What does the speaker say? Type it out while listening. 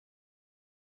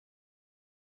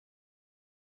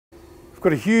We've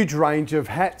got a huge range of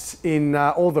hats in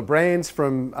all the brands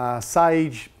from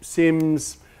Sage,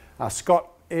 Sims, Scott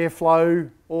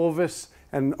Airflow, Orvis,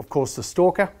 and of course the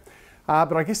Stalker.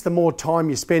 But I guess the more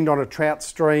time you spend on a trout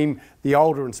stream, the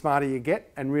older and smarter you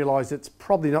get, and realise it's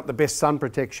probably not the best sun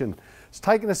protection. It's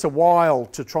taken us a while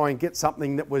to try and get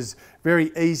something that was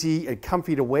very easy and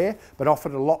comfy to wear, but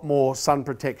offered a lot more sun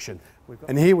protection.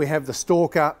 And here we have the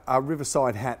Stalker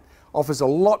Riverside hat. Offers a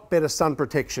lot better sun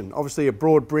protection. Obviously a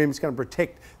broad brim is going to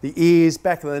protect the ears,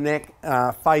 back of the neck,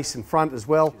 face and front as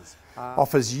well.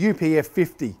 Offers UPF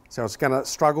 50, so it's going to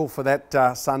struggle for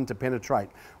that sun to penetrate.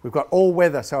 We've got all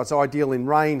weather, so it's ideal in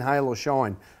rain, hail or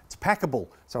shine. It's packable,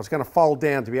 so it's going to fold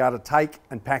down to be able to take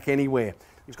and pack anywhere.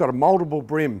 It's got a mouldable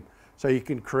brim, so you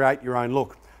can create your own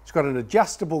look. It's got an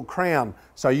adjustable crown,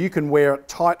 so you can wear it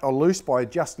tight or loose by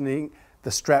adjusting the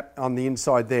strap on the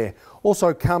inside there.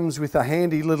 Also comes with a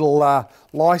handy little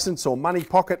license or money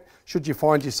pocket should you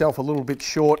find yourself a little bit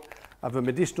short of a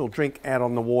medicinal drink out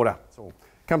on the water.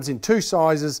 Comes in 2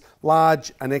 sizes,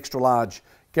 large and extra large.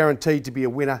 Guaranteed to be a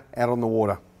winner out on the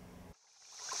water.